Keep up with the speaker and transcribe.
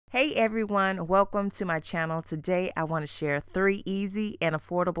Hey everyone, welcome to my channel. Today I want to share 3 easy and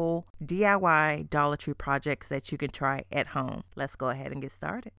affordable DIY Dollar Tree projects that you can try at home. Let's go ahead and get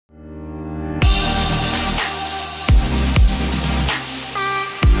started.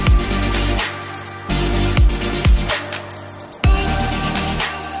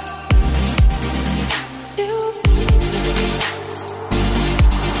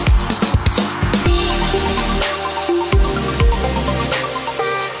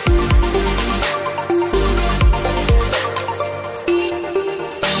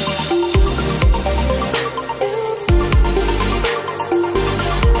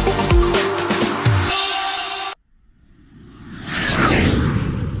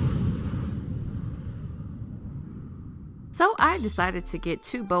 So I decided to get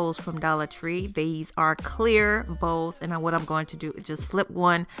 2 bowls from Dollar Tree. These are clear bowls, and what I'm going to do is just flip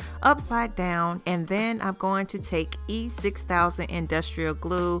one upside down, and then I'm going to take E6000 industrial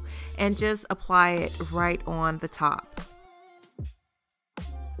glue and just apply it right on the top.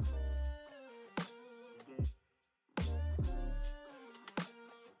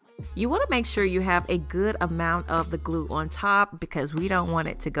 You want to make sure you have a good amount of the glue on top because we don't want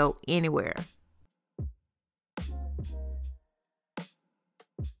it to go anywhere.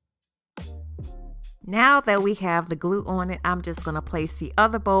 Now that we have the glue on it, I'm just going to place the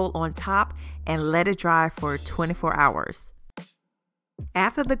other bowl on top and let it dry for 24 hours.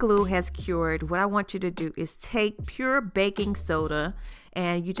 After the glue has cured, what I want you to do is take pure baking soda,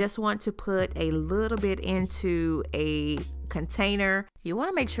 and you just want to put a little bit into a container. You want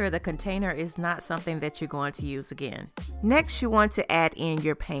to make sure the container is not something that you're going to use again. Next, you want to add in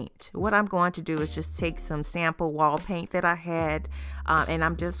your paint. What I'm going to do is just take some sample wall paint that I had, and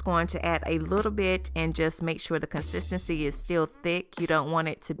I'm just going to add a little bit and just make sure the consistency is still thick. You don't want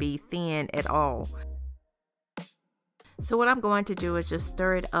it to be thin at all. So what I'm going to do is just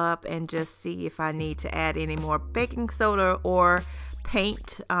stir it up and just see if I need to add any more baking soda or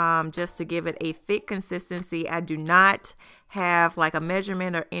paint, just to give it a thick consistency. I do not have like a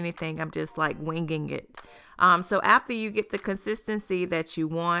measurement or anything. I'm just like winging it. So after you get the consistency that you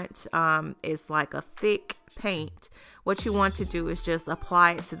want, it's like a thick paint. What you want to do is just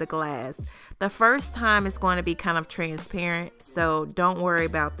apply it to the glass. The first time it's going to be kind of transparent, so don't worry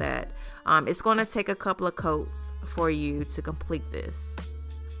about that. It's going to take a couple of coats for you to complete this.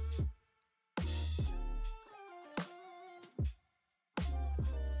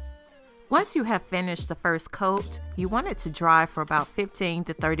 Once you have finished the first coat, you want it to dry for about 15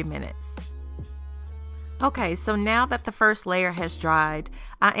 to 30 minutes. Okay, so now that the first layer has dried,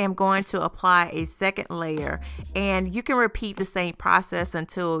 I am going to apply a second layer, and you can repeat the same process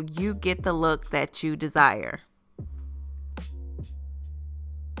until you get the look that you desire.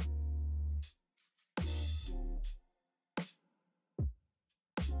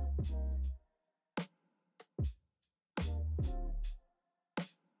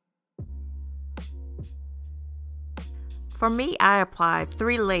 For me, I applied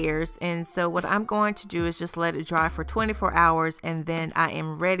 3 layers, and so what I'm going to do is just let it dry for 24 hours, and then I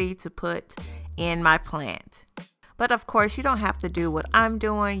am ready to put in my plant. But of course, you don't have to do what I'm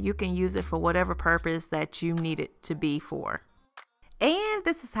doing. You can use it for whatever purpose that you need it to be for. And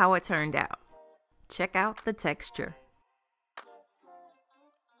this is how it turned out. Check out the texture.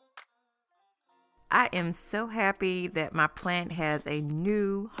 I am so happy that my plant has a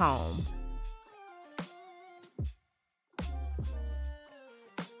new home.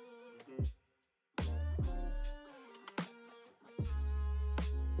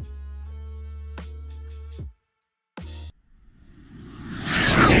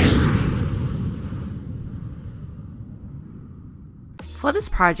 For this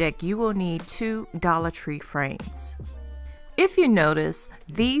project, you will need 2 Dollar Tree frames. If you notice,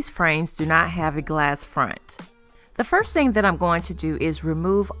 these frames do not have a glass front. The first thing that I'm going to do is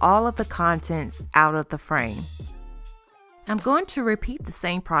remove all of the contents out of the frame. I'm going to repeat the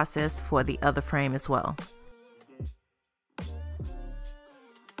same process for the other frame as well.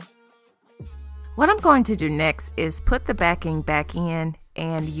 What I'm going to do next is put the backing back in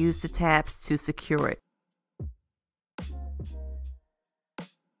and use the tabs to secure it.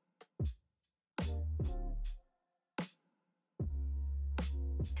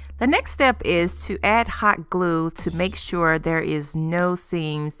 The next step is to add hot glue to make sure there is no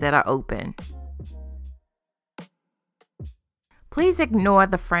seams that are open. Please ignore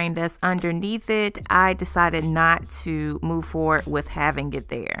the frame that's underneath it. I decided not to move forward with having it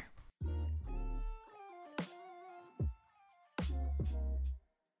there.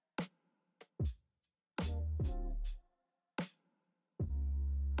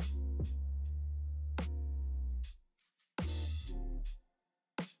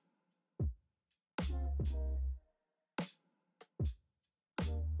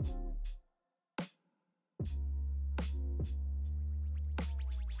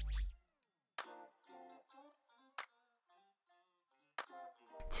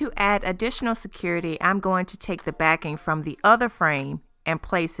 To add additional security, I'm going to take the backing from the other frame and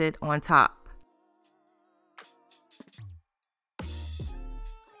place it on top.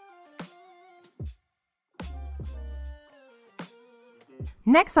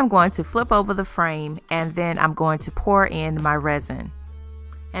 Next, I'm going to flip over the frame and then I'm going to pour in my resin.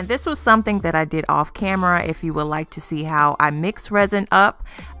 And this was something that I did off camera. If you would like to see how I mix resin up,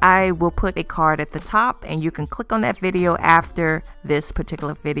 I will put a card at the top and you can click on that video after this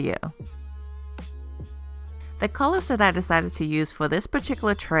particular video. The colors that I decided to use for this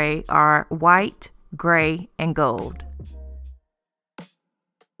particular tray are white, gray, and gold.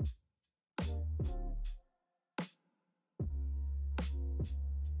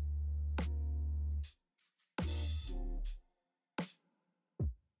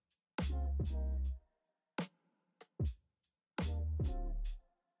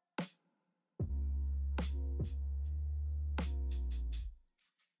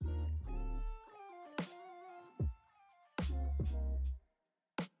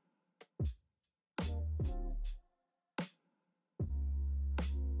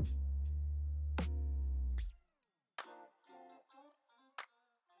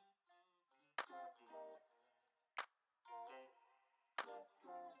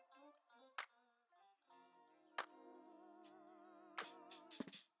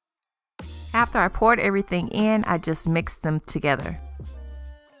 After I poured everything in, I just mixed them together.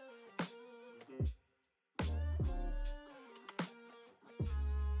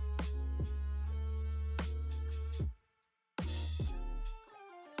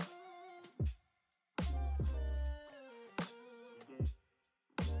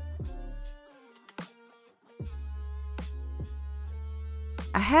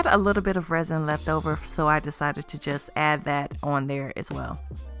 I had a little bit of resin left over, so I decided to just add that on there as well.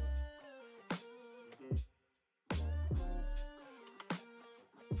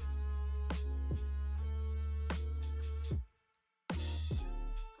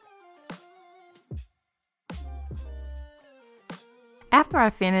 After I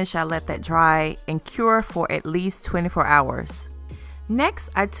finish, I let that dry and cure for at least 24 hours. Next,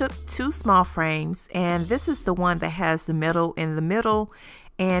 I took two small frames, and this is the one that has the metal in the middle.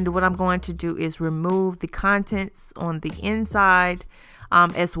 And what I'm going to do is remove the contents on the inside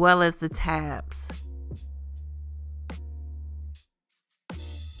as well as the tabs.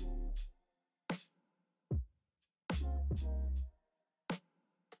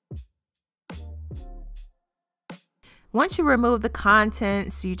 Once you remove the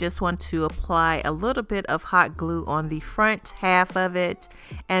contents, you just want to apply a little bit of hot glue on the front half of it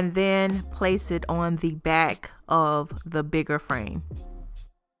and then place it on the back of the bigger frame.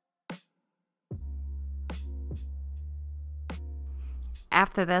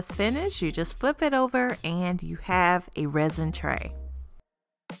 After that's finished, you just flip it over and you have a resin tray.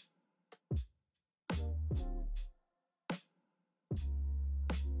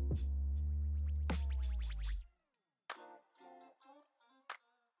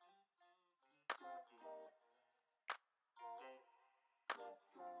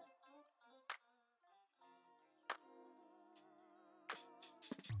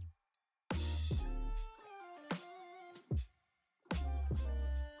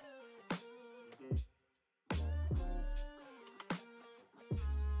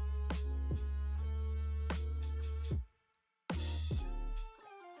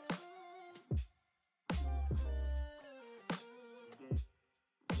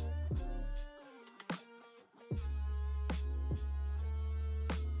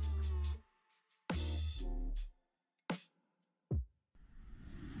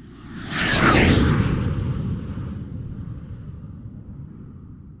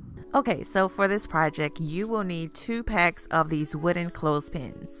 Okay, so for this project, you will need 2 packs of these wooden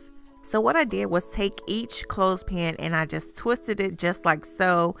clothespins. So what I did was take each clothespin and I just twisted it just like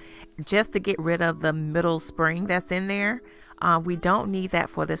so, just to get rid of the middle spring that's in there. We don't need that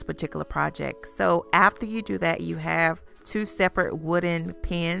for this particular project. So after you do that, you have 2 separate wooden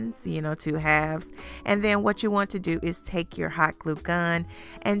pins, 2 halves. And then what you want to do is take your hot glue gun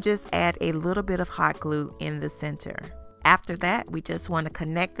and just add a little bit of hot glue in the center. After that, we just want to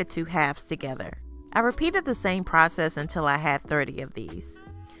connect the 2 halves together. I repeated the same process until I had 30 of these.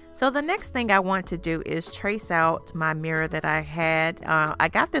 So the next thing I want to do is trace out my mirror that I had. I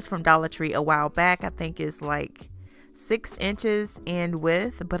got this from Dollar Tree a while back. I think it's like 6 inches in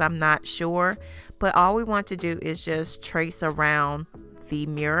width, but I'm not sure. But all we want to do is just trace around the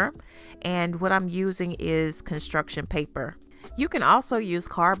mirror. And what I'm using is construction paper. You can also use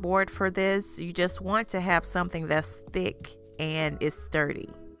cardboard for this. You just want to have something that's thick and is sturdy.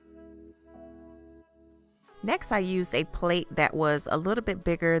 Next, I used a plate that was a little bit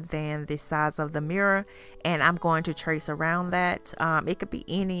bigger than the size of the mirror, and I'm going to trace around that. It could be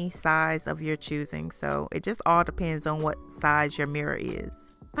any size of your choosing, so it just all depends on what size your mirror is.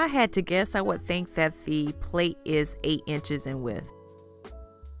 If I had to guess, I would think that the plate is 8 inches in width.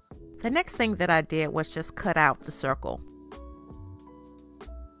 The next thing that I did was just cut out the circle.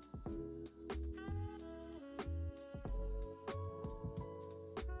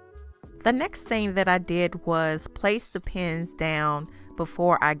 The next thing that I did was place the pins down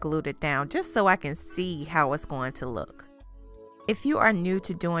before I glued it down, just so I can see how it's going to look. If you are new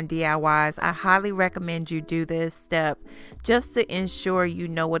to doing DIYs, I highly recommend you do this step just to ensure you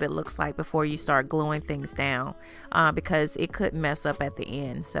know what it looks like before you start gluing things down, because it could mess up at the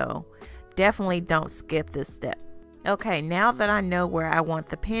end. So definitely don't skip this step. Okay, now that I know where I want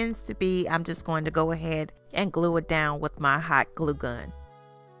the pins to be, I'm just going to go ahead and glue it down with my hot glue gun.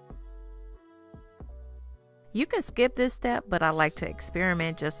 You can skip this step, but I like to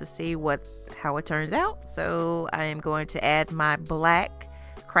experiment just to see how it turns out. So I am going to add my black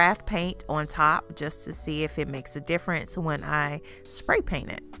craft paint on top just to see if it makes a difference when I spray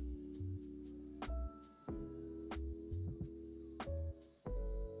paint it.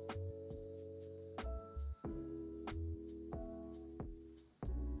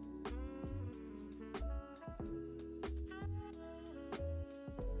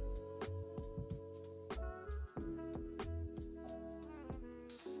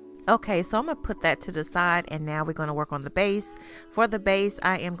 Okay, so I'm going to put that to the side, and now we're going to work on the base. For the base,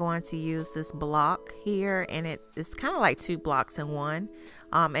 I am going to use this block here, and it's kind of like 2 blocks in one,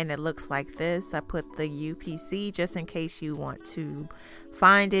 and it looks like this. I put the UPC just in case you want to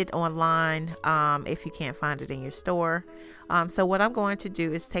find it online if you can't find it in your store. So what I'm going to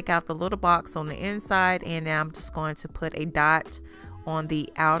do is take out the little box on the inside, and now I'm just going to put a dot on the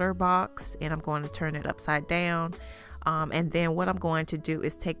outer box, and I'm going to turn it upside down. And then what I'm going to do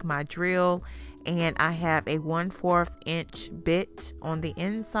is take my drill, and I have a 1/4 inch bit on the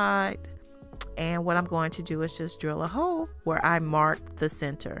inside, and what I'm going to do is just drill a hole where I marked the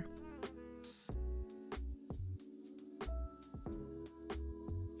center.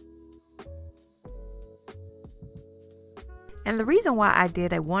 And the reason why I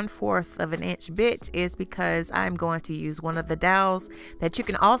did a 1/4 inch bit is because I'm going to use one of the dowels that you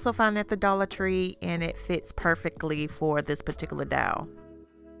can also find at the Dollar Tree, and it fits perfectly for this particular dowel.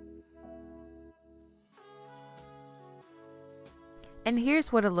 And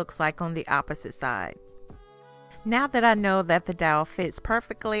here's what it looks like on the opposite side. Now that I know that the dowel fits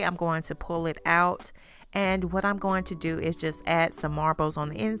perfectly, I'm going to pull it out. And what I'm going to do is just add some marbles on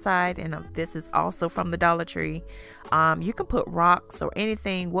the inside, and this is also from the Dollar Tree. You can put rocks or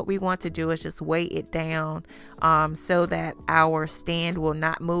anything. What we want to do is just weigh it down so that our stand will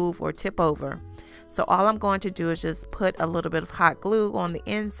not move or tip over. So all I'm going to do is just put a little bit of hot glue on the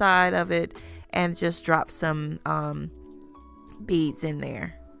inside of it and just drop some beads in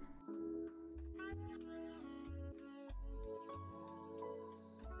there.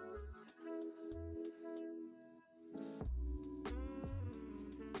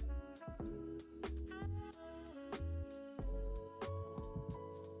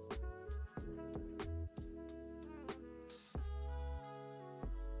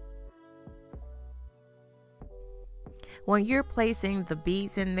 When you're placing the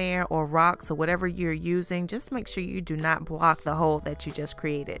beads in there or rocks or whatever you're using, just make sure you do not block the hole that you just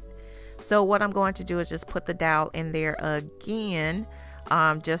created. So what I'm going to do is just put the dowel in there again,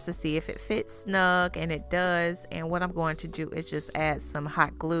 just to see if it fits snug, and it does. And what I'm going to do is just add some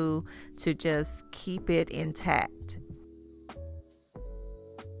hot glue to just keep it intact.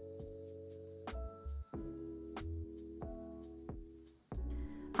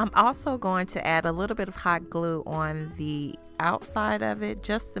 I'm also going to add a little bit of hot glue on the outside of it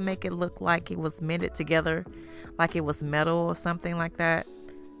just to make it look like it was mended together, like it was metal or something like that.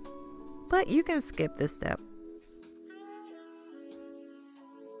 But you can skip this step.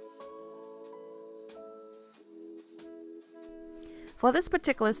 For this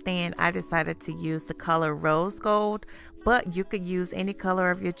particular stand, I decided to use the color rose gold, but you could use any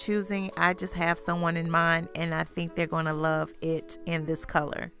color of your choosing. I just have someone in mind, and I think they're going to love it in this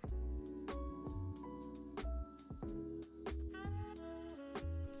color.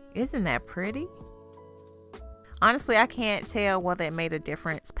 Isn't that pretty? Honestly, I can't tell whether it made a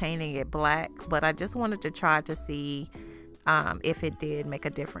difference painting it black, but I just wanted to try to see if it did make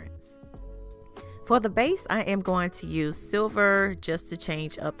a difference. For the base, I am going to use silver just to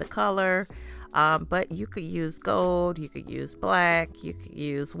change up the color, but you could use gold, you could use black, you could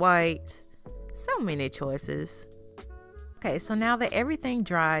use white. So many choices. Okay, so now that everything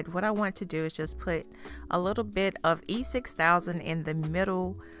dried, what I want to do is just put a little bit of E6000 in the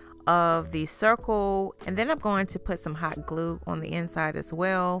middle of the circle, and then I'm going to put some hot glue on the inside as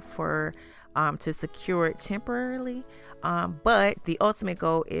well for to secure it temporarily, but the ultimate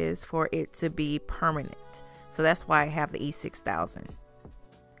goal is for it to be permanent, so that's why I have the E6000.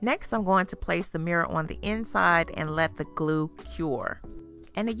 Next, I'm going to place the mirror on the inside and let the glue cure,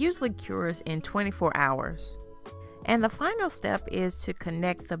 and it usually cures in 24 hours. And the final step is to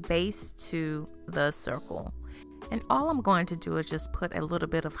connect the base to the circle. And all I'm going to do is just put a little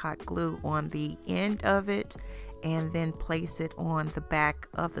bit of hot glue on the end of it and then place it on the back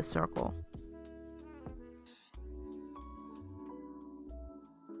of the circle.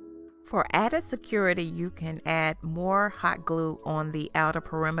 For added security, you can add more hot glue on the outer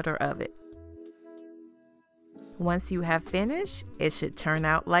perimeter of it. Once you have finished, it should turn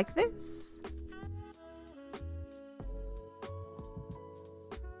out like this.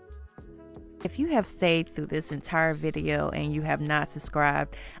 If you have stayed through this entire video and you have not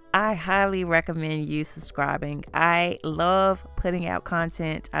subscribed, I highly recommend you subscribing. I love putting out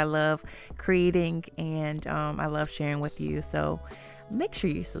content. I love creating, and I love sharing with you. So make sure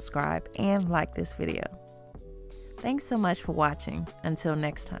you subscribe and like this video. Thanks so much for watching. Until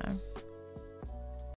next time.